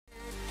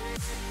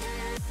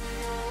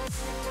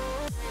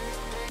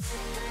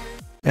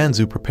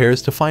Anzu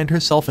prepares to find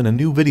herself in a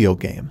new video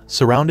game,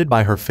 surrounded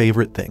by her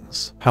favorite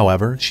things.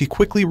 However, she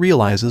quickly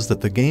realizes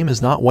that the game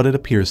is not what it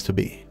appears to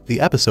be. The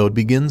episode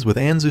begins with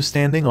Anzu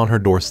standing on her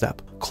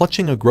doorstep,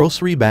 clutching a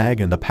grocery bag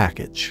and a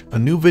package. A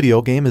new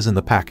video game is in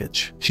the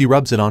package. She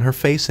rubs it on her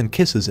face and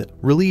kisses it,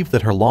 relieved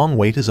that her long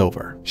wait is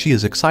over. She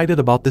is excited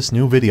about this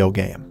new video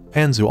game.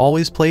 Anzu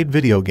always played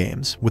video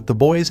games with the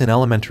boys in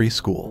elementary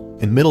school.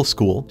 In middle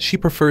school, she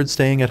preferred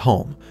staying at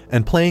home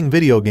and playing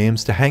video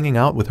games to hanging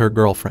out with her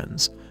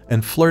girlfriends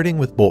and flirting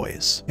with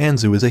boys.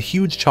 Anzu is a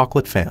huge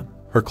chocolate fan.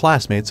 Her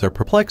classmates are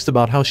perplexed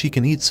about how she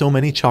can eat so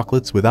many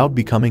chocolates without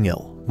becoming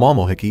ill.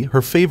 Momohiki,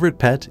 her favorite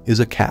pet, is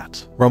a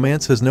cat.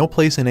 Romance has no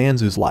place in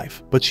Anzu's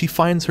life, but she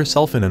finds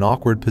herself in an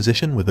awkward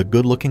position with a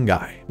good-looking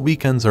guy.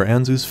 Weekends are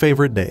Anzu's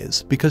favorite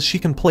days because she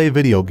can play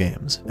video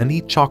games and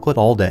eat chocolate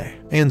all day.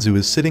 Anzu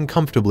is sitting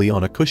comfortably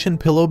on a cushioned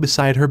pillow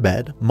beside her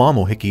bed,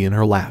 Momohiki in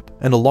her lap,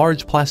 and a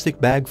large plastic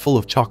bag full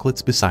of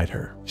chocolates beside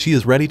her. She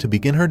is ready to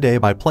begin her day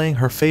by playing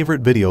her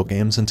favorite video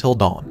games until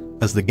dawn.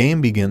 As the game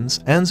begins,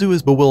 Anzu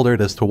is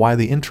bewildered as to why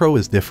the intro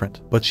is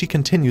different, but she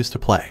continues to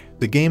play.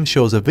 The game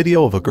shows a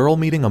video of a girl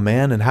meeting a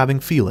man and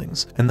having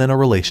feelings, and then a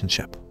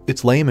relationship.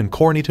 It's lame and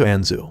corny to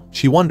Anzu.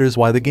 She wonders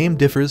why the game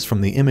differs from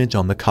the image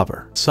on the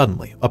cover.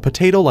 Suddenly, a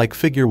potato-like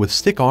figure with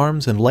stick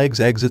arms and legs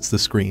exits the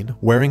screen,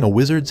 wearing a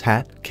wizard's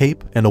hat,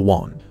 cape, and a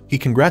wand. He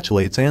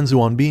congratulates Anzu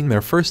on being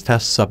their first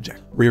test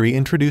subject. Riri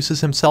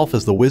introduces himself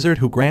as the wizard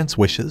who grants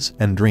wishes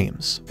and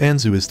dreams.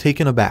 Anzu is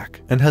taken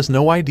aback and has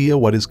no idea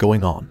what is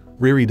going on.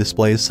 Riri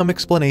displays some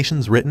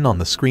explanations written on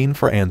the screen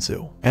for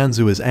Anzu.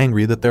 Anzu is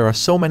angry that there are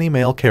so many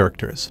male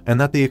characters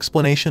and that the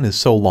explanation is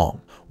so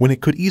long, when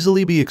it could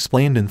easily be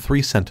explained in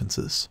 3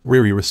 sentences.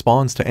 Riri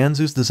responds to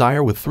Anzu's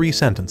desire with 3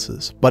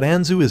 sentences, but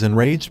Anzu is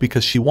enraged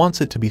because she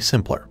wants it to be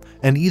simpler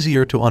and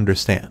easier to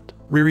understand.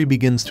 Riri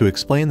begins to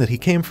explain that he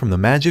came from the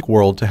magic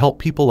world to help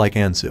people like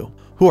Anzu,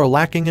 who are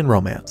lacking in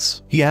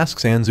romance. He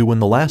asks Anzu when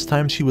the last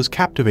time she was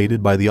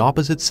captivated by the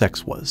opposite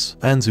sex was.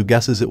 Anzu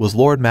guesses it was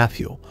Lord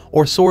Matthew,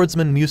 or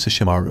swordsman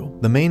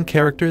Musashimaru, the main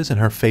characters in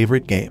her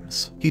favorite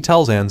games. He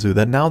tells Anzu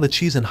that now that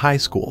she's in high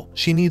school,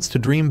 she needs to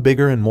dream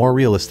bigger and more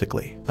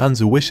realistically.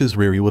 Anzu wishes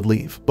Riri would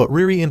leave, but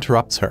Riri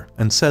interrupts her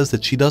and says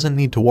that she doesn't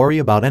need to worry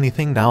about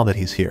anything now that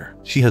he's here.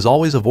 She has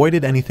always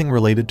avoided anything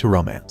related to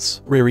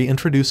romance. Riri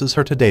introduces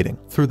her to dating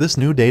through this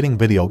new dating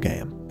video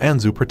game.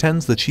 Anzu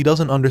pretends that she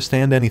doesn't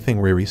understand anything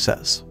Riri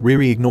says.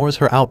 Riri ignores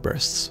her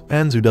outbursts.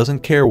 Anzu doesn't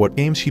care what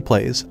game she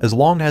plays as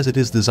long as it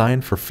is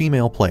designed for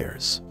female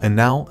players. And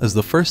now, as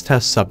the first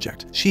test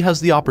subject, she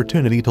has the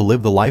opportunity to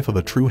live the life of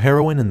a true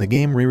heroine in the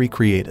game Riri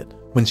created.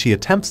 When she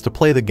attempts to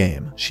play the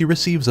game, she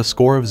receives a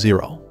score of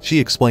 0. She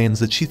explains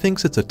that she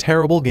thinks it's a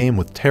terrible game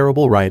with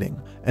terrible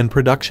writing and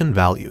production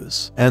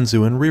values.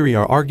 Anzu and Riri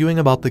are arguing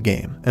about the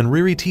game, and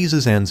Riri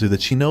teases Anzu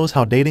that she knows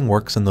how dating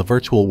works in the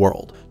virtual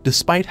world,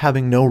 despite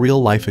having no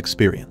real-life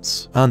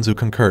experience. Anzu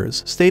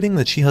concurs, stating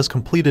that she has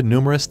completed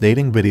numerous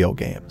dating video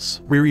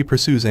games. Riri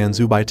pursues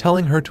Anzu by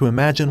telling her to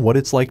imagine what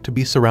it's like to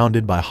be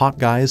surrounded by hot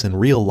guys in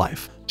real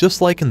life,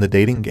 just like in the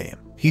dating game.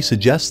 He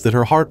suggests that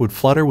her heart would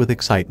flutter with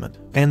excitement.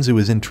 Anzu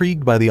is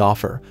intrigued by the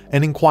offer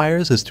and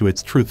inquires as to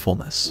its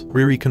truthfulness.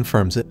 Riri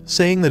confirms it,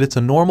 saying that it's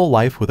a normal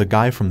life with a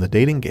guy from the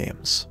dating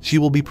games. She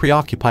will be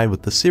preoccupied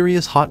with the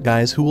serious hot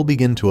guys who will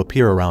begin to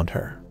appear around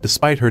her.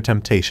 Despite her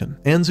temptation,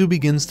 Anzu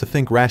begins to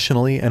think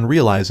rationally and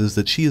realizes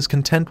that she is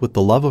content with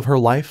the love of her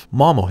life,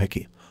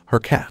 Momohiki, her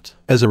cat.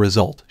 As a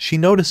result, she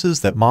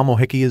notices that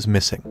Momohiki is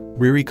missing.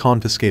 Riri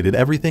confiscated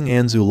everything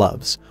Anzu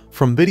loves,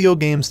 from video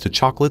games to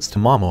chocolates to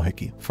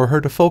Momohiki, for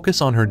her to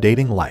focus on her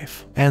dating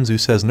life. Anzu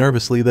says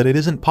nervously that it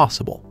isn't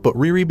possible, but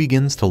Riri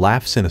begins to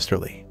laugh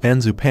sinisterly.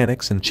 Anzu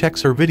panics and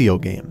checks her video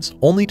games,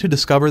 only to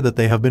discover that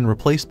they have been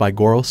replaced by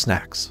Goro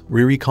snacks.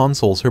 Riri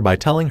consoles her by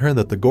telling her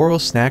that the Goro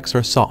snacks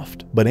are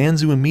soft, but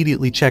Anzu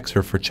immediately checks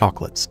her for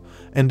chocolates,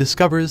 and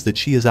discovers that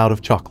she is out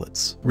of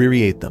chocolates.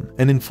 Riri ate them,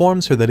 and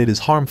informs her that it is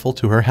harmful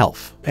to her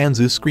health.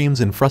 Anzu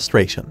screams in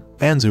frustration.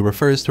 Anzu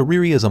refers to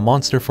Riri as a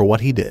monster for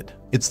what he did.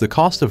 It's the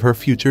cost of her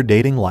future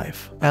dating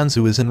life.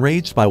 Anzu is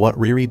enraged by what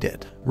Riri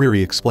did.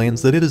 Riri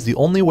explains that it is the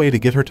only way to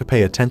get her to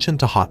pay attention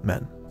to hot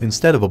men.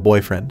 Instead of a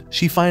boyfriend,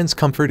 she finds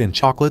comfort in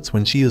chocolates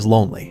when she is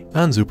lonely.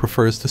 Anzu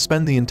prefers to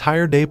spend the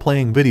entire day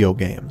playing video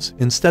games,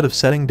 instead of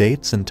setting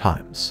dates and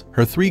times.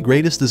 Her 3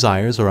 greatest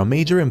desires are a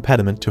major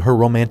impediment to her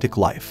romantic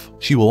life.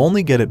 She will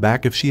only get it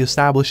back if she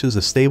establishes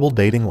a stable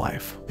dating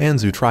life.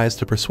 Anzu tries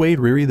to persuade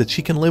Riri that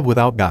she can live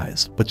without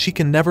guys, but she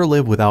can never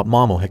live without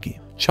Momohiki,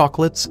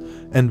 chocolates,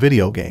 and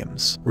video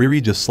games.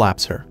 Riri just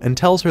slaps her and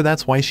tells her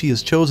that's why she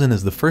is chosen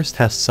as the first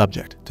test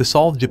subject to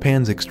solve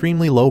Japan's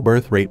extremely low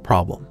birth rate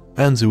problem.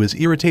 Anzu is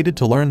irritated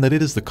to learn that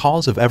it is the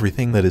cause of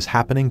everything that is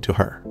happening to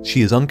her.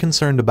 She is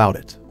unconcerned about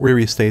it.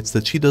 Riri states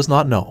that she does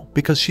not know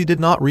because she did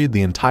not read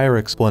the entire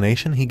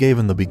explanation he gave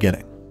in the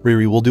beginning.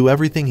 Riri will do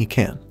everything he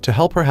can to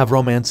help her have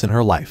romance in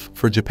her life,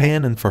 for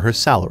Japan and for her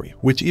salary,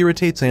 which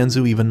irritates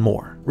Anzu even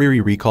more.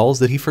 Riri recalls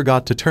that he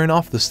forgot to turn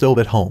off the stove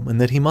at home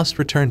and that he must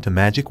return to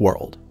Magic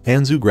World.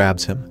 Anzu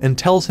grabs him and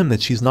tells him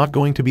that she's not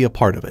going to be a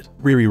part of it.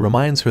 Riri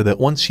reminds her that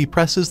once she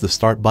presses the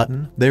start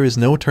button, there is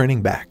no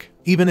turning back.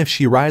 Even if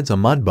she rides a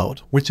mud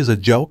boat, which is a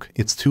joke,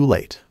 it's too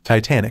late.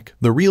 Titanic,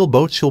 the real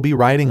boat she'll be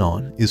riding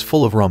on, is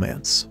full of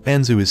romance.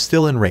 Anzu is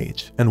still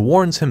enraged and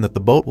warns him that the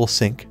boat will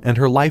sink and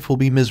her life will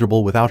be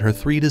miserable without her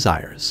 3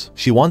 desires.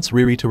 She wants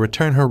Riri to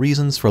return her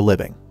reasons for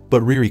living,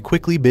 but Riri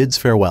quickly bids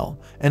farewell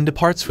and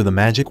departs for the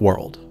Magic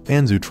World.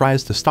 Anzu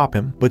tries to stop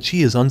him, but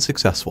she is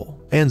unsuccessful.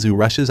 Anzu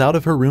rushes out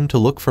of her room to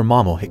look for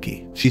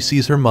Momohiki. She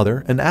sees her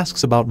mother and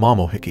asks about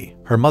Momohiki.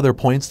 Her mother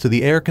points to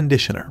the air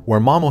conditioner, where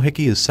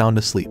Momohiki is sound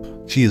asleep.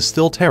 She is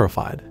still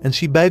terrified, and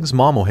she begs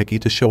Momohiki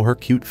to show her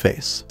cute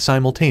face.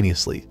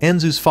 Simultaneously,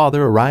 Anzu's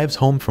father arrives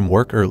home from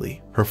work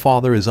early. Her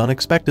father is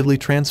unexpectedly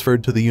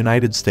transferred to the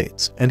United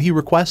States, and he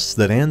requests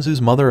that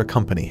Anzu's mother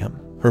accompany him.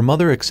 Her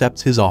mother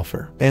accepts his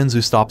offer.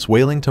 Anzu stops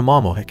wailing to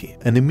Momohiki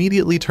and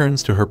immediately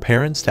turns to her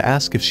parents to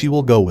ask if she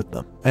will go with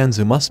them.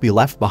 Anzu must be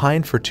left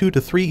behind for 2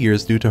 to 3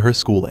 years due to her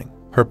schooling.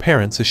 Her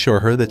parents assure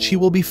her that she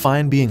will be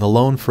fine being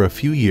alone for a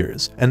few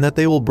years and that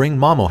they will bring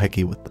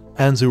Momohiki with them.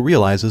 Anzu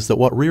realizes that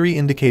what Riri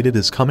indicated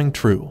is coming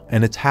true,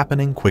 and it's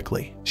happening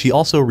quickly. She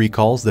also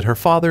recalls that her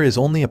father is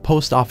only a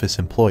post office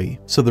employee,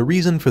 so the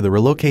reason for the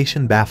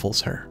relocation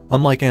baffles her.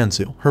 Unlike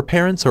Anzu, her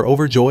parents are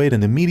overjoyed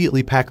and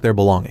immediately pack their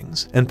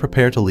belongings and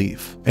prepare to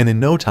leave. And in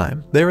no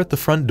time, they're at the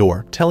front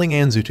door, telling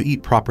Anzu to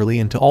eat properly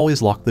and to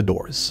always lock the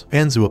doors.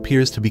 Anzu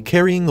appears to be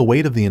carrying the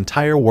weight of the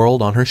entire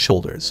world on her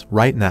shoulders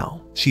right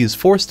now. She is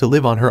forced to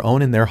live on her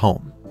own in their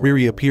home.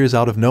 Riri appears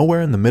out of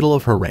nowhere in the middle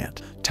of her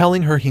rant,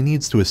 telling her he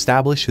needs to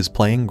establish his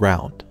playing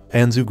ground.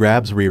 Anzu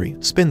grabs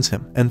Riri, spins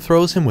him, and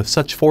throws him with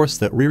such force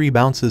that Riri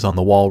bounces on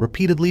the wall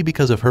repeatedly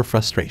because of her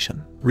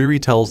frustration.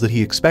 Riri tells that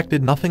he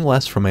expected nothing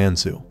less from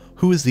Anzu,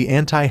 who is the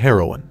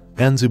anti-heroine.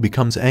 Anzu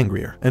becomes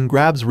angrier and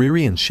grabs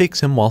Riri and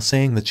shakes him while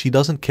saying that she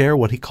doesn't care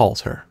what he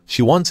calls her.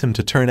 She wants him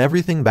to turn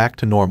everything back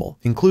to normal,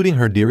 including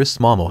her dearest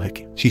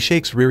Momohiki. She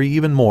shakes Riri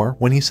even more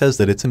when he says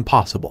that it's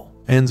impossible.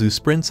 Anzu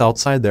sprints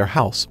outside their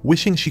house,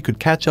 wishing she could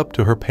catch up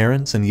to her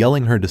parents and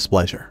yelling her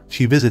displeasure.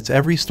 She visits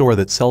every store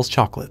that sells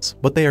chocolates,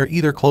 but they are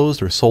either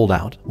closed or sold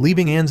out,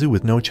 leaving Anzu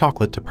with no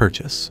chocolate to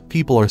purchase.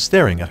 People are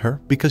staring at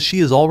her because she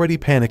is already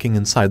panicking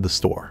inside the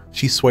store.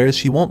 She swears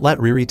she won't let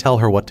Riri tell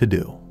her what to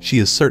do. She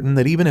is certain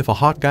that even if a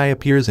hot guy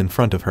appears in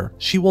front of her,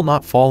 she will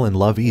not fall in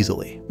love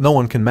easily. No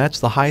one can match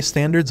the high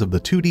standards of the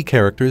 2D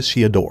characters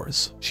she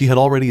adores. She had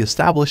already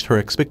established her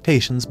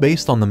expectations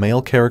based on the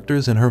male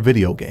characters in her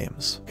video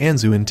games.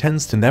 Anzu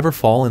intends to never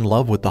fall in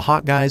love with the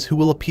hot guys who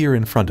will appear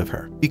in front of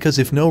her, because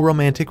if no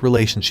romantic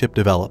relationship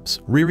develops,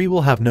 Riri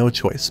will have no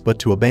choice but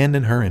to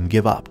abandon her and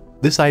give up.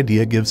 This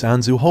idea gives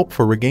Anzu hope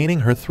for regaining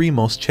her 3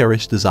 most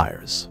cherished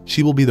desires.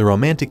 She will be the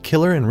romantic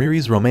killer in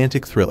Riri's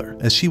romantic thriller,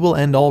 as she will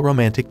end all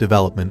romantic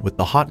development with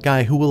the hot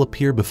guy who will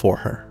appear before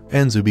her.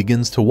 Anzu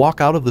begins to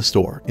walk out of the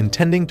store,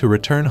 intending to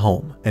return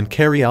home and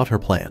carry out her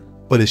plan.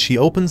 But as she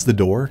opens the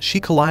door, she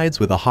collides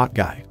with a hot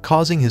guy,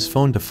 causing his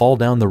phone to fall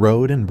down the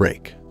road and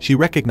break. She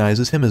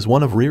recognizes him as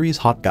one of Riri's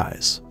hot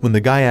guys. When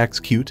the guy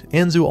acts cute,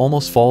 Anzu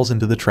almost falls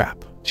into the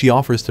trap. She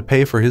offers to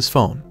pay for his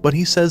phone, but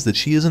he says that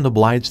she isn't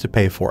obliged to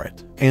pay for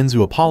it.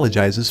 Anzu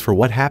apologizes for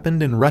what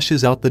happened and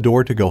rushes out the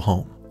door to go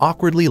home,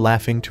 awkwardly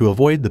laughing to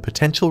avoid the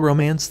potential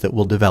romance that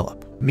will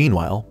develop.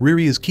 Meanwhile,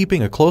 Riri is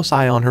keeping a close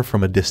eye on her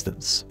from a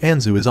distance.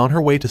 Anzu is on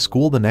her way to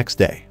school the next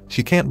day.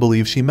 She can't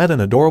believe she met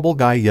an adorable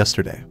guy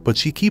yesterday, but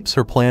she keeps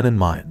her plan in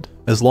mind.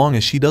 As long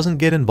as she doesn't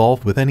get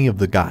involved with any of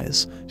the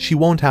guys, she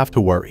won't have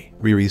to worry.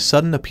 Riri's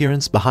sudden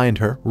appearance behind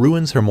her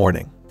ruins her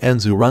morning.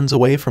 Anzu runs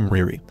away from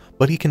Riri,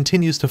 but he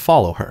continues to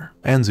follow her.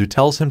 Anzu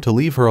tells him to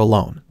leave her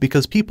alone,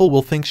 because people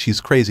will think she's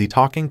crazy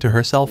talking to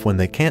herself when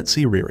they can't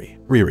see Riri.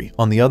 Riri,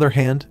 on the other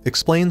hand,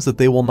 explains that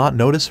they will not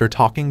notice her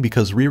talking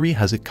because Riri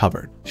has it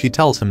covered. She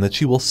tells him that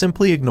she will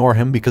simply ignore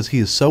him because he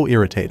is so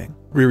irritating.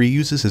 Riri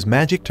uses his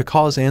magic to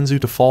cause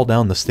Anzu to fall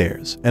down the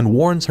stairs, and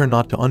warns her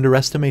not to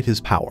underestimate his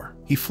power.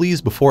 He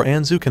flees before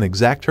Anzu can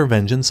exact her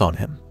vengeance on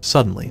him.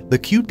 Suddenly, the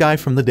cute guy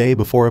from the day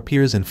before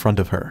appears in front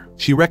of her.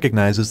 She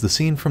recognizes the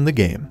scene from the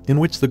game, in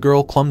which the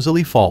girl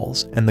clumsily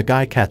falls and the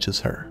guy catches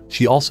her.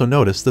 She also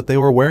noticed that they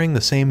were wearing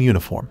the same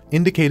uniform,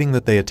 indicating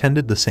that they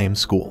attended the same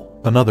school.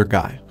 Another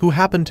guy, who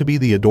happened to be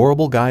the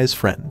adorable guy's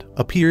friend,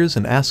 appears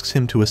and asks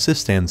him to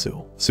assist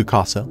Anzu.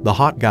 Tsukasa, the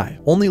hot guy,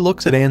 only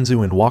looks at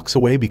Anzu and walks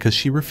away because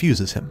she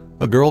refuses him.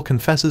 A girl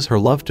confesses her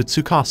love to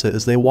Tsukasa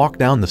as they walk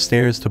down the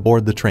stairs to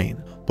board the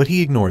train, but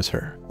he ignores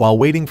her. While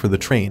waiting for the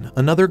train,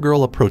 another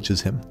girl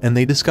approaches him, and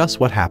they discuss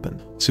what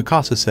happened.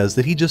 Tsukasa says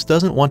that he just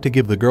doesn't want to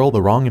give the girl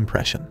the wrong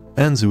impression.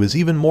 Anzu is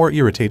even more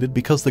irritated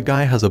because the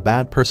guy has a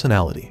bad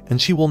personality,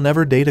 and she will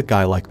never date a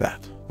guy like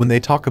that. When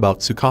they talk about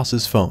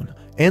Tsukasa's phone,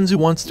 Anzu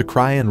wants to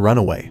cry and run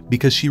away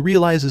because she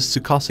realizes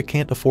Tsukasa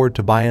can't afford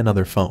to buy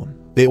another phone.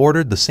 They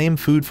ordered the same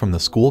food from the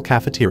school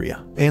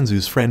cafeteria.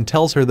 Anzu's friend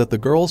tells her that the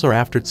girls are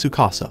after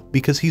Tsukasa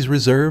because he's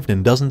reserved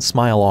and doesn't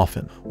smile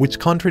often, which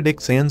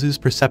contradicts Anzu's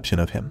perception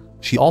of him.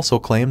 She also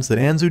claims that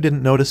Anzu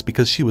didn't notice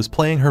because she was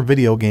playing her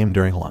video game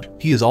during lunch.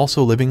 He is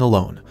also living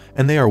alone,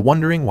 and they are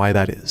wondering why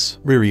that is.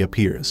 Riri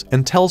appears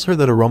and tells her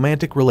that a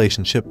romantic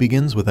relationship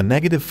begins with a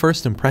negative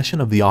first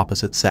impression of the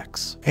opposite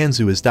sex.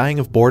 Anzu is dying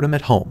of boredom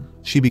at home.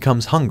 She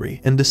becomes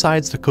hungry and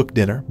decides to cook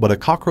dinner, but a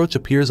cockroach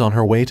appears on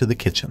her way to the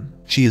kitchen.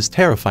 She is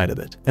terrified of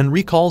it and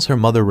recalls her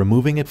mother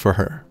removing it for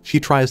her. She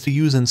tries to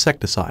use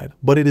insecticide,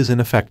 but it is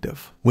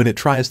ineffective. When it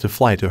tries to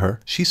fly to her,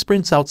 she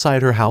sprints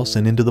outside her house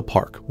and into the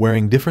park,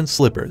 wearing different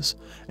slippers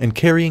and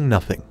carrying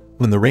nothing.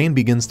 When the rain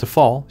begins to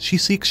fall, she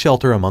seeks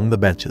shelter among the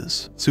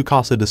benches.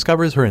 Tsukasa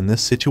discovers her in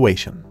this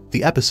situation.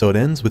 The episode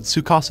ends with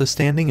Tsukasa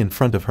standing in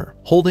front of her,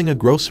 holding a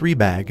grocery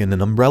bag and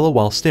an umbrella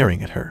while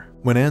staring at her.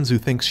 When Anzu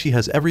thinks she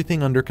has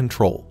everything under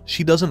control,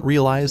 she doesn't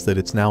realize that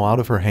it's now out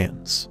of her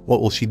hands. What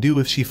will she do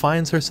if she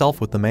finds herself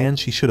with the man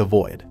she should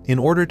avoid, in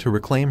order to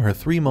reclaim her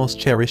 3 most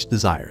cherished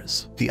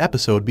desires? The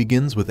episode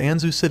begins with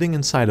Anzu sitting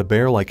inside a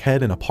bear-like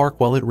head in a park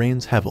while it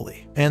rains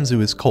heavily.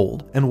 Anzu is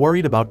cold and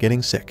worried about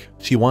getting sick.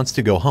 She wants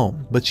to go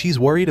home, but she's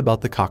worried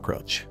about the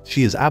cockroach.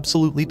 She is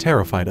absolutely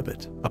terrified of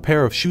it. A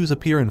pair of shoes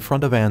appear in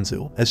front of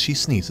Anzu as she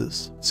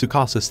sneezes.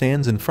 Tsukasa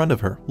stands in front of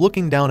her,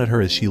 looking down at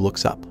her as she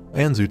looks up.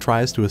 Anzu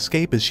tries to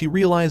escape as she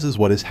realizes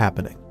what is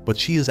happening, but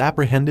she is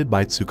apprehended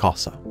by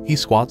Tsukasa. He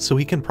squats so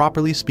he can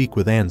properly speak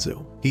with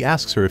Anzu. He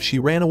asks her if she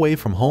ran away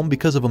from home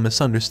because of a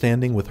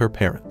misunderstanding with her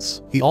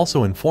parents. He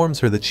also informs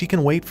her that she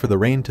can wait for the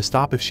rain to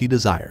stop if she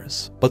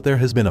desires. But there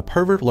has been a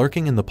pervert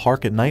lurking in the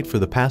park at night for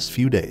the past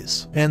few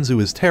days. Anzu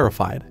is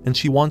terrified and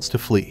she wants to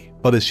flee.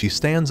 But as she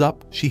stands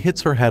up, she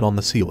hits her head on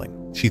the ceiling.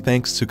 She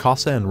thanks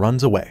Tsukasa and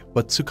runs away,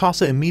 but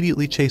Tsukasa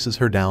immediately chases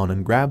her down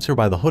and grabs her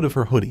by the hood of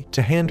her hoodie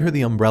to hand her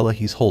the umbrella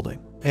he's holding.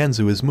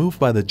 Anzu is moved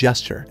by the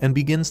gesture and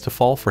begins to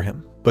fall for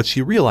him, but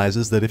she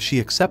realizes that if she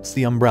accepts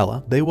the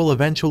umbrella, they will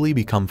eventually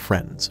become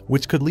friends,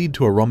 which could lead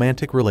to a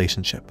romantic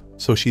relationship.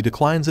 So she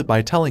declines it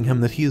by telling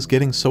him that he is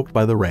getting soaked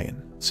by the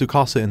rain.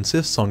 Tsukasa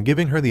insists on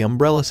giving her the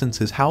umbrella since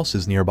his house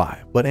is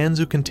nearby, but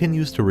Anzu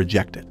continues to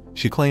reject it.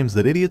 She claims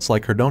that idiots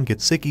like her don't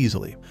get sick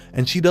easily,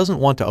 and she doesn't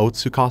want to owe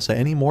Tsukasa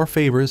any more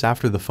favors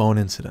after the phone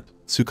incident.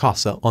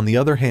 Tsukasa, on the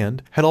other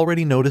hand, had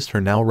already noticed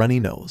her now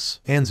runny nose.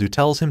 Anzu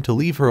tells him to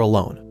leave her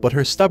alone, but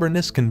her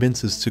stubbornness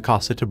convinces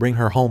Tsukasa to bring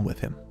her home with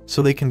him,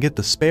 so they can get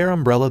the spare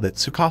umbrella that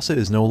Tsukasa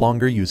is no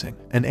longer using,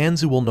 and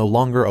Anzu will no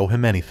longer owe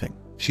him anything.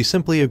 She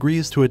simply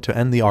agrees to it to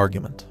end the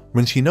argument.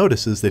 When she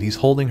notices that he's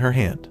holding her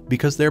hand,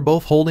 because they're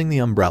both holding the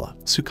umbrella,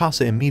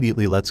 Tsukasa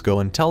immediately lets go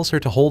and tells her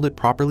to hold it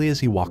properly as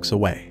he walks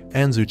away.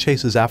 Anzu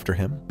chases after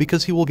him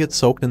because he will get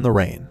soaked in the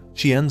rain.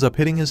 She ends up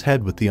hitting his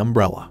head with the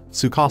umbrella.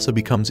 Tsukasa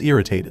becomes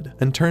irritated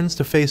and turns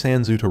to face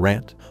Anzu to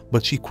rant,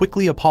 but she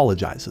quickly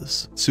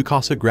apologizes.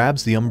 Tsukasa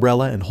grabs the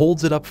umbrella and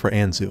holds it up for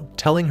Anzu,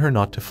 telling her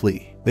not to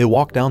flee. They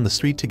walk down the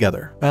street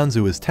together.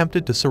 Anzu is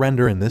tempted to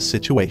surrender in this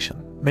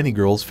situation. Many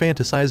girls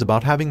fantasize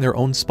about having their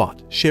own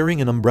spot,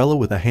 sharing an umbrella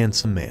with a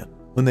handsome man.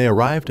 When they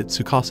arrived at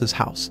Tsukasa's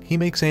house, he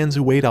makes Anzu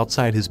wait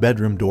outside his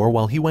bedroom door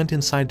while he went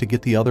inside to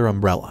get the other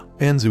umbrella.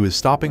 Anzu is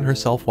stopping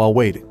herself while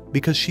waiting,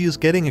 because she is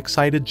getting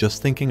excited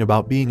just thinking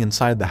about being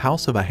inside the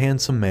house of a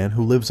handsome man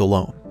who lives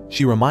alone.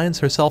 She reminds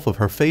herself of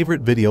her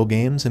favorite video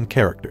games and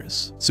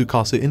characters.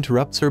 Tsukasa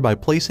interrupts her by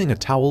placing a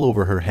towel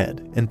over her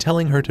head and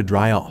telling her to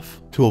dry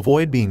off. To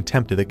avoid being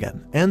tempted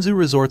again, Anzu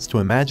resorts to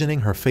imagining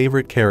her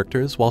favorite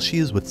characters while she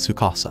is with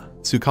Tsukasa.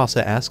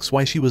 Tsukasa asks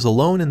why she was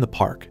alone in the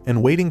park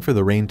and waiting for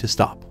the rain to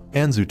stop.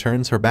 Anzu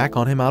turns her back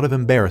on him out of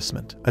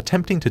embarrassment,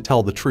 attempting to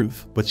tell the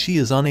truth, but she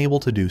is unable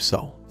to do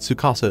so.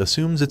 Tsukasa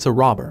assumes it's a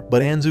robber,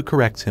 but Anzu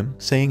corrects him,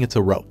 saying it's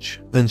a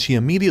roach. Then she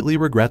immediately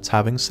regrets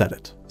having said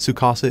it.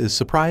 Tsukasa is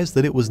surprised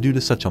that it was due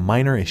to such a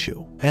minor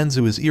issue.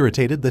 Anzu is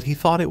irritated that he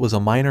thought it was a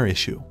minor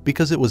issue,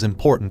 because it was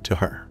important to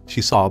her.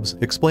 She sobs,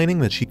 explaining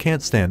that she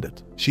can't stand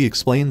it. She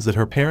explains that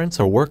her parents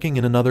are working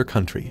in another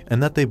country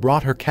and that they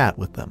brought her cat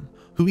with them,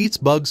 who eats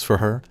bugs for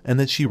her, and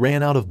that she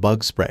ran out of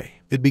bug spray.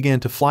 It began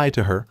to fly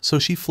to her, so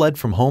she fled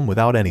from home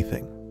without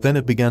anything. Then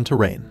it began to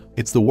rain.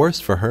 It's the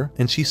worst for her,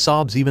 and she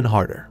sobs even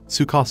harder.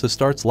 Tsukasa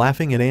starts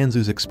laughing at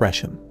Anzu's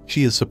expression.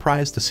 She is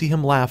surprised to see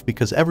him laugh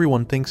because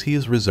everyone thinks he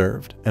is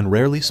reserved and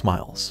rarely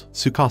smiles.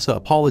 Tsukasa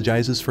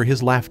apologizes for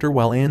his laughter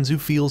while Anzu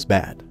feels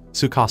bad.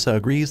 Tsukasa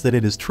agrees that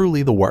it is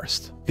truly the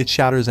worst. It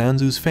shatters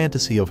Anzu's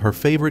fantasy of her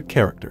favorite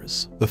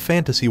characters. The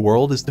fantasy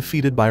world is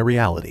defeated by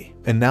reality,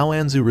 and now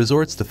Anzu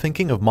resorts to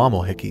thinking of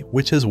Momohiki,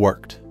 which has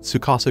worked.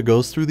 Tsukasa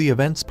goes through the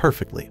events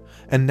perfectly,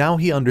 and now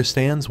he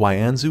understands why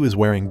Anzu is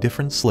wearing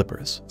different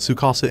slippers.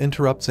 Tsukasa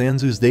interrupts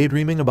Anzu's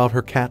daydreaming about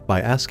her cat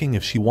by asking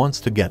if she wants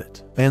to get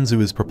it.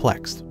 Anzu is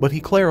perplexed, but he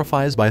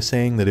clarifies by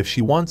saying that if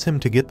she wants him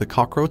to get the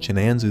cockroach in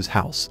Anzu's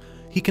house,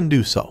 he can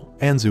do so.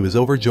 Anzu is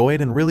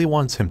overjoyed and really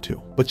wants him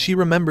to, but she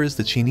remembers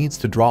that she needs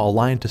to draw a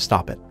line to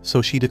stop it,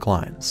 so she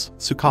declines.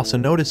 Tsukasa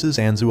notices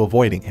Anzu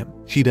avoiding him.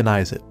 She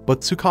denies it,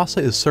 but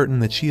Tsukasa is certain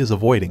that she is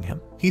avoiding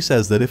him. He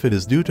says that if it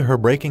is due to her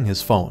breaking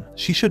his phone,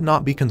 she should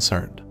not be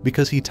concerned,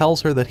 because he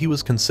tells her that he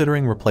was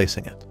considering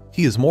replacing it.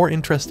 He is more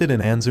interested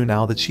in Anzu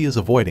now that she is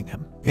avoiding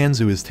him.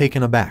 Anzu is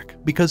taken aback,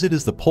 because it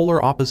is the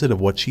polar opposite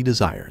of what she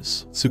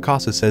desires.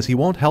 Tsukasa says he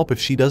won't help if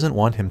she doesn't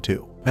want him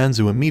to.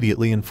 Anzu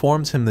immediately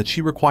informs him that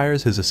she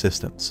requires his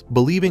assistance,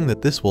 believing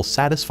that this will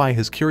satisfy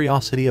his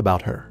curiosity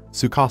about her.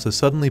 Tsukasa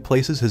suddenly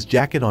places his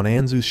jacket on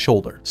Anzu's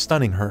shoulder,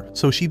 stunning her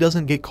so she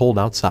doesn't get cold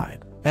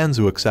outside.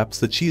 Anzu accepts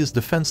that she is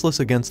defenseless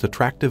against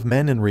attractive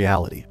men in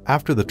reality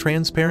after the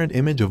transparent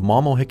image of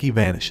Momohiki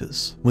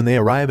vanishes. When they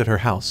arrive at her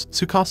house,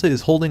 Tsukasa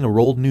is holding a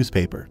rolled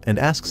newspaper and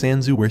asks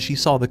Anzu where she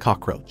saw the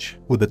cockroach.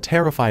 With a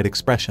terrified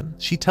expression,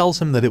 she tells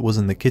him that it was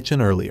in the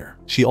kitchen earlier.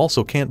 She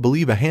also can't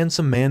believe a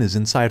handsome man is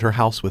inside her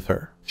house with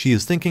her. She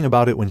is thinking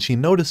about it when she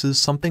notices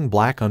something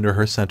black under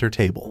her center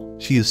table.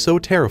 She is so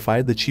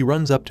terrified that she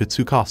runs up to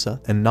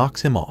Tsukasa and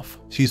knocks him off.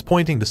 She's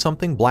pointing to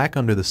something black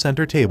under the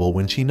center table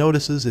when she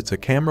notices it's a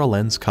camera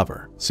lens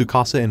cover.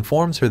 Tsukasa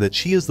informs her that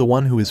she is the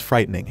one who is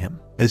frightening him.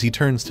 As he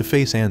turns to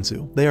face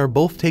Anzu, they are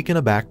both taken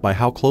aback by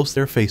how close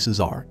their faces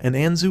are, and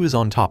Anzu is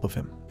on top of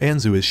him.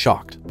 Anzu is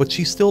shocked, but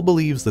she still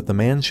believes that the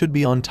man should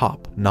be on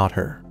top, not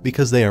her.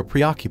 Because they are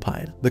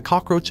preoccupied, the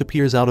cockroach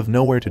appears out of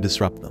nowhere to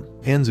disrupt them.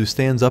 Anzu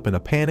stands up in a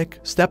panic,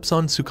 steps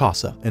on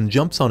Tsukasa, and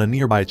jumps on a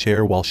nearby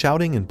chair while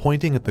shouting and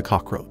pointing at the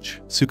cockroach.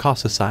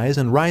 Tsukasa sighs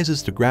and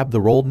rises to grab the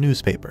rolled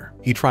newspaper.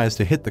 He tries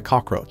to hit the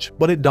cockroach,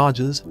 but it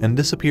dodges and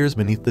disappears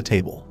beneath the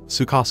table.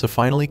 Tsukasa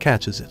finally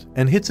catches it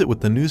and hits it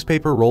with the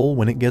newspaper roll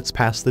when it gets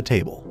past the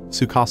table.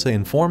 Tsukasa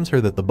informs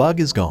her that the bug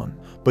is gone,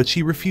 but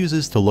she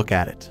refuses to look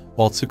at it.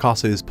 While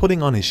Tsukasa is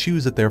putting on his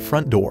shoes at their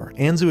front door,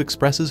 Anzu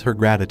expresses her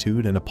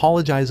gratitude and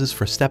apologizes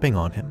for stepping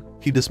on him.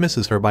 He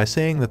dismisses her by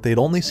saying that they'd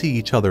only see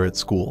each other at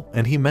school,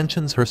 and he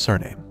mentions her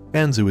surname.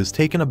 Anzu is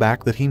taken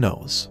aback that he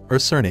knows her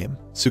surname.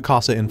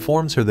 Tsukasa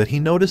informs her that he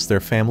noticed their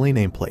family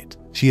nameplate.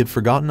 She had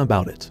forgotten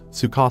about it.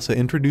 Tsukasa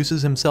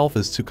introduces himself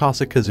as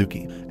Tsukasa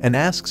Kazuki and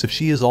asks if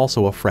she is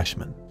also a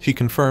freshman. She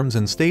confirms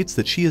and states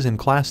that she is in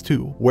class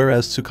 2,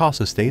 whereas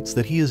Tsukasa states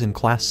that he is in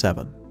class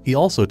 7. He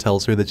also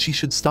tells her that she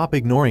should stop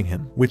ignoring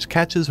him, which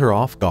catches her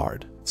off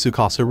guard.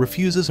 Tsukasa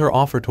refuses her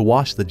offer to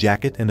wash the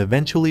jacket and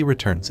eventually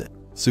returns it.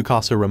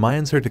 Tsukasa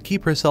reminds her to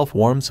keep herself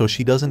warm so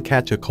she doesn't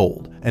catch a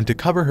cold, and to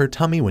cover her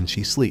tummy when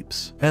she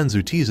sleeps.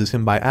 Anzu teases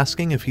him by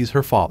asking if he's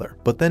her father,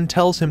 but then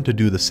tells him to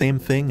do the same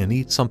thing and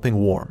eat something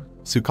warm.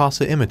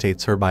 Tsukasa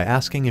imitates her by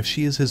asking if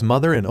she is his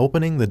mother and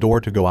opening the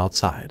door to go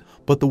outside,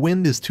 but the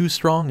wind is too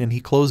strong and he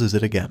closes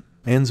it again.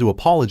 Anzu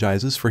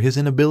apologizes for his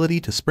inability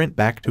to sprint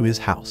back to his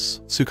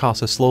house.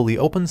 Tsukasa slowly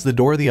opens the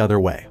door the other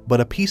way,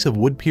 but a piece of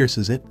wood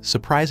pierces it,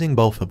 surprising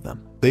both of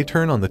them. They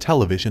turn on the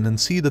television and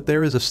see that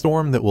there is a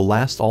storm that will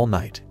last all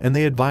night, and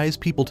they advise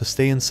people to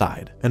stay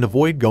inside and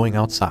avoid going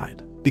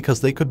outside,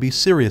 because they could be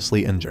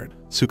seriously injured.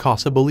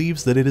 Tsukasa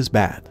believes that it is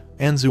bad.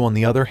 Anzu, on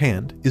the other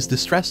hand, is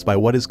distressed by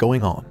what is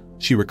going on.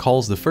 She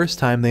recalls the first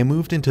time they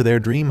moved into their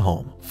dream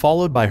home,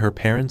 followed by her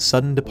parents'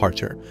 sudden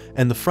departure,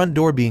 and the front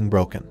door being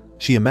broken.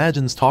 She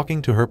imagines talking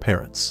to her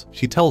parents.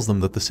 She tells them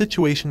that the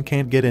situation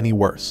can't get any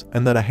worse,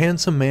 and that a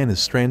handsome man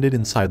is stranded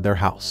inside their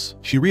house.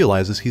 She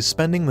realizes he's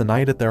spending the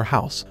night at their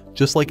house,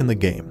 just like in the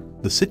game.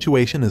 The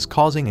situation is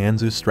causing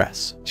Anzu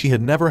stress. She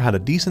had never had a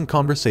decent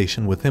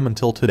conversation with him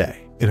until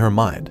today. In her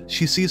mind,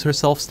 she sees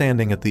herself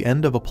standing at the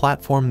end of a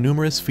platform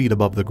numerous feet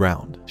above the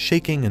ground,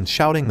 shaking and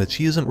shouting that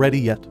she isn't ready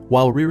yet,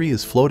 while Riri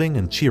is floating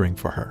and cheering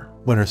for her.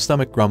 When her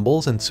stomach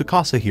grumbles and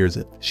Tsukasa hears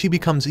it, she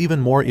becomes even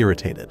more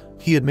irritated.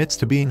 He admits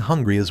to being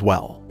hungry as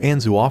well.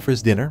 Anzu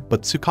offers dinner,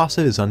 but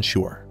Tsukasa is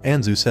unsure.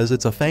 Anzu says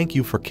it's a thank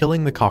you for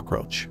killing the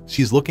cockroach.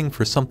 She's looking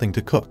for something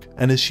to cook,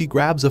 and as she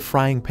grabs a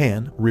frying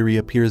pan, Riri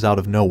appears out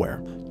of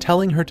nowhere,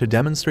 telling her to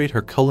demonstrate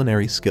her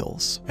culinary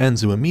skills.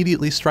 Anzu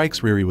immediately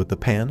strikes Riri with the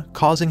pan,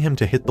 causing him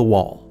to hit the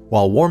wall.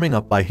 While warming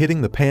up by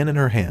hitting the pan in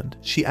her hand,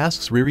 she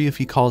asks Riri if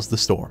he caused the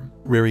storm.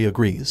 Riri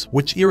agrees,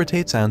 which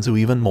irritates Anzu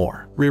even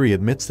more. Riri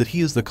admits that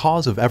he is the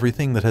cause of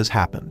everything that has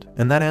happened,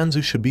 and that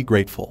Anzu should be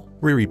grateful.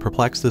 Riri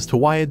perplexed as to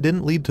why it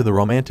didn't lead to the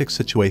romantic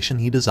situation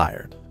he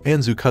desired.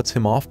 Anzu cuts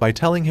him off by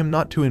telling him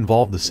not to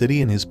involve the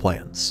city in his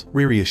plans.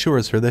 Riri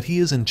assures her that he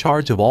is in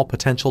charge of all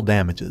potential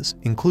damages,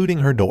 including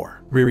her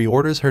door. Riri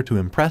orders her to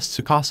impress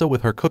Tsukasa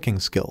with her cooking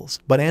skills,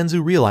 but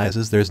Anzu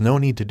realizes there's no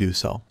need to do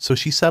so, so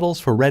she settles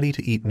for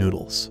ready-to-eat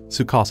noodles.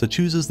 Tsukasa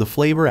chooses the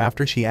flavor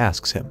after she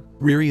asks him.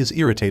 Riri is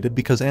irritated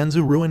because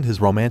Anzu ruined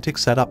his romantic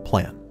setup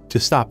plan. To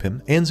stop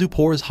him, Anzu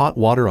pours hot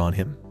water on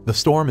him. The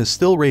storm is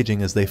still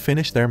raging as they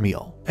finish their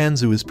meal.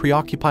 Anzu is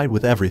preoccupied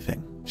with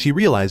everything. She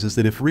realizes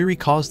that if Riri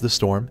caused the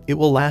storm, it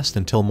will last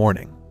until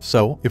morning.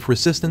 So, if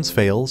resistance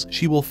fails,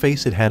 she will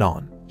face it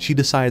head-on. She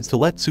decides to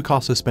let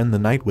Tsukasa spend the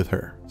night with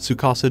her.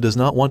 Tsukasa does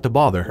not want to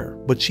bother her,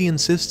 but she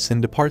insists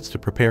and departs to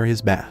prepare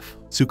his bath.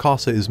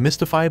 Tsukasa is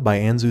mystified by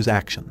Anzu's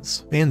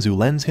actions. Anzu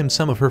lends him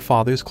some of her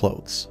father's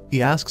clothes.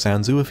 He asks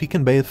Anzu if he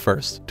can bathe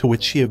first, to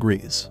which she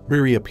agrees.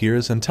 Riri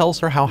appears and tells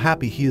her how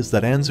happy he is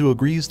that Anzu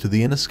agrees to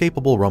the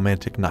inescapable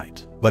romantic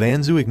night. But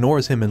Anzu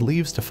ignores him and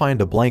leaves to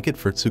find a blanket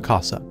for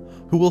Tsukasa,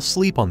 who will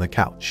sleep on the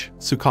couch.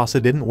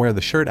 Tsukasa didn't wear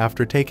the shirt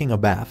after taking a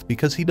bath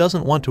because he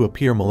doesn't want to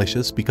appear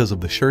malicious because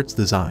of the shirt's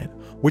design,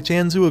 which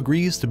Anzu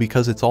agrees to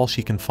because it's all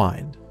she can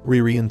find.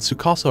 Riri and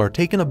Tsukasa are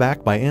taken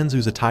aback by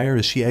Anzu's attire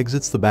as she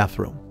exits the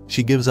bathroom.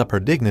 She gives up her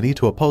dignity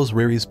to oppose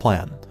Riri's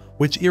plan,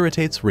 which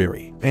irritates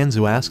Riri.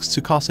 Anzu asks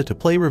Tsukasa to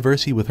play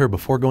reversi with her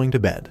before going to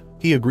bed.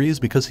 He agrees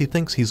because he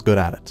thinks he's good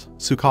at it.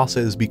 Tsukasa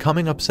is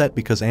becoming upset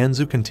because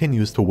Anzu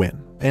continues to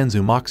win.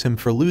 Anzu mocks him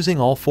for losing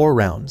all 4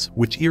 rounds,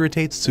 which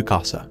irritates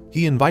Tsukasa.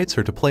 He invites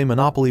her to play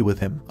Monopoly with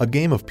him, a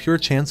game of pure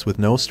chance with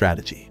no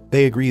strategy.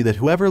 They agree that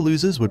whoever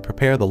loses would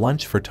prepare the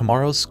lunch for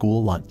tomorrow's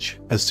school lunch.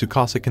 As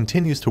Tsukasa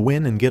continues to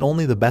win and get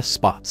only the best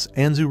spots,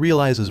 Anzu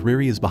realizes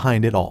Riri is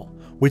behind it all,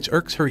 which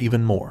irks her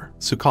even more.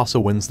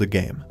 Tsukasa wins the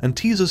game and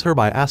teases her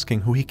by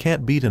asking who he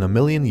can't beat in a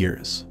million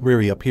years.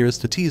 Riri appears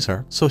to tease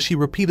her, so she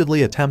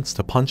repeatedly attempts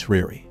to punch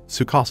Riri.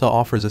 Tsukasa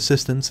offers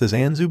assistance as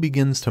Anzu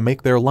begins to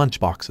make their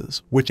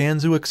lunchboxes, which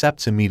Anzu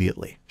accepts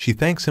immediately. She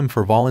thanks him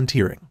for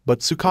volunteering, but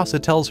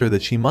Tsukasa tells her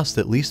that she must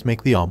at least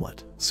make the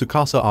omelet.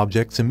 Tsukasa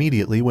objects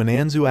immediately when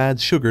Anzu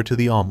adds sugar to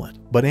the omelet,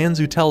 but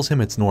Anzu tells him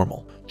it's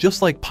normal,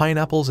 just like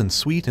pineapples and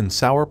sweet and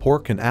sour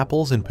pork and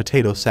apples in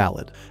potato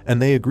salad,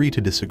 and they agree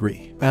to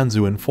disagree.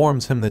 Anzu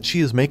informs him that she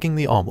is making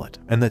the omelet,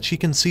 and that she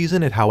can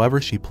season it however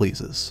she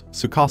pleases.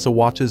 Tsukasa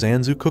watches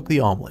Anzu cook the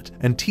omelet,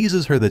 and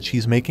teases her that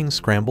she's making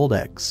scrambled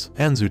eggs.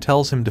 Anzu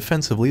tells him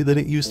defensively that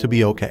it used to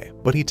be okay,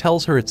 but he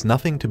tells her it's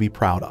nothing to be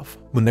proud of.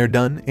 When they're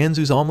done,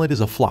 Anzu's omelet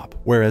is a flop,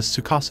 whereas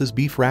Tsukasa's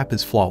beef wrap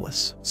is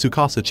flawless.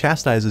 Tsukasa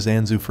chastises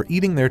Anzu for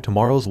eating their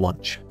tomorrow's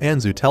lunch.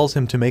 Anzu tells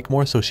him to make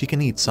more so she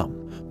can eat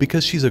some,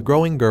 because she's a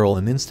growing girl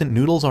and instant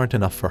noodles aren't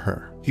enough for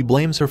her. He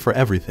blames her for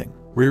everything.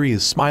 Riri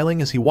is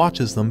smiling as he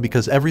watches them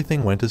because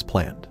everything went as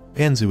planned.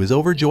 Anzu is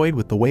overjoyed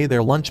with the way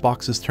their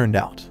lunchboxes turned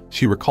out.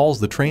 She recalls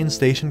the train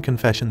station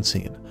confession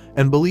scene,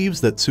 and believes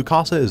that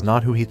Tsukasa is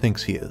not who he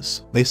thinks he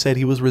is. They said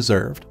he was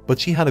reserved, but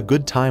she had a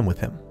good time with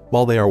him.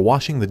 While they are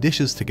washing the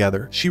dishes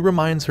together, she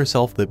reminds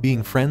herself that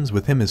being friends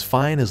with him is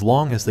fine as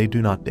long as they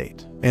do not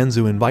date.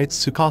 Anzu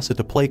invites Tsukasa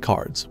to play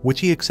cards, which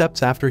he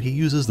accepts after he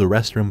uses the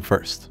restroom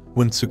first.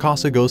 When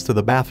Tsukasa goes to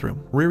the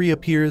bathroom, Riri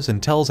appears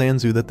and tells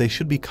Anzu that they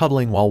should be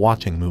cuddling while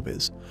watching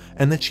movies,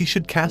 and that she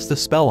should cast a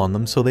spell on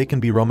them so they can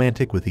be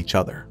romantic with each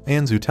other.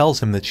 Anzu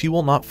tells him that she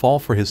will not fall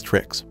for his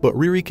tricks, but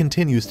Riri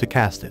continues to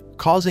cast it,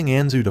 causing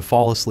Anzu to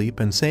fall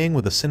asleep and saying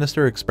with a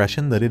sinister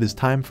expression that it is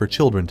time for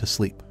children to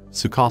sleep.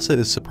 Tsukasa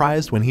is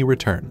surprised when he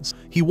returns.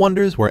 He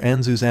wonders where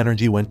Anzu's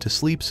energy went to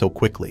sleep so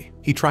quickly.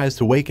 He tries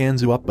to wake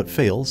Anzu up but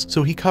fails,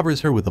 so he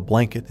covers her with a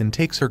blanket and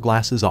takes her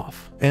glasses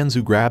off.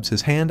 Anzu grabs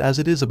his hand as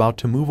it is about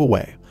to move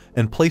away,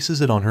 and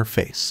places it on her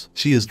face.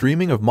 She is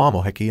dreaming of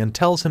Momoheki and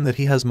tells him that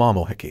he has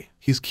Momoheki.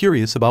 He's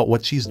curious about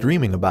what she's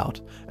dreaming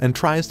about, and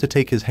tries to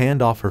take his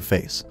hand off her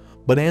face,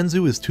 but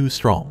Anzu is too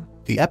strong.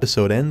 The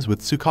episode ends with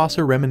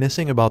Tsukasa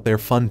reminiscing about their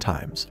fun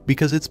times,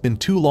 because it's been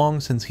too long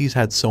since he's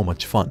had so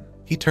much fun.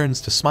 He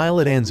turns to smile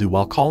at Anzu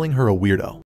while calling her a weirdo.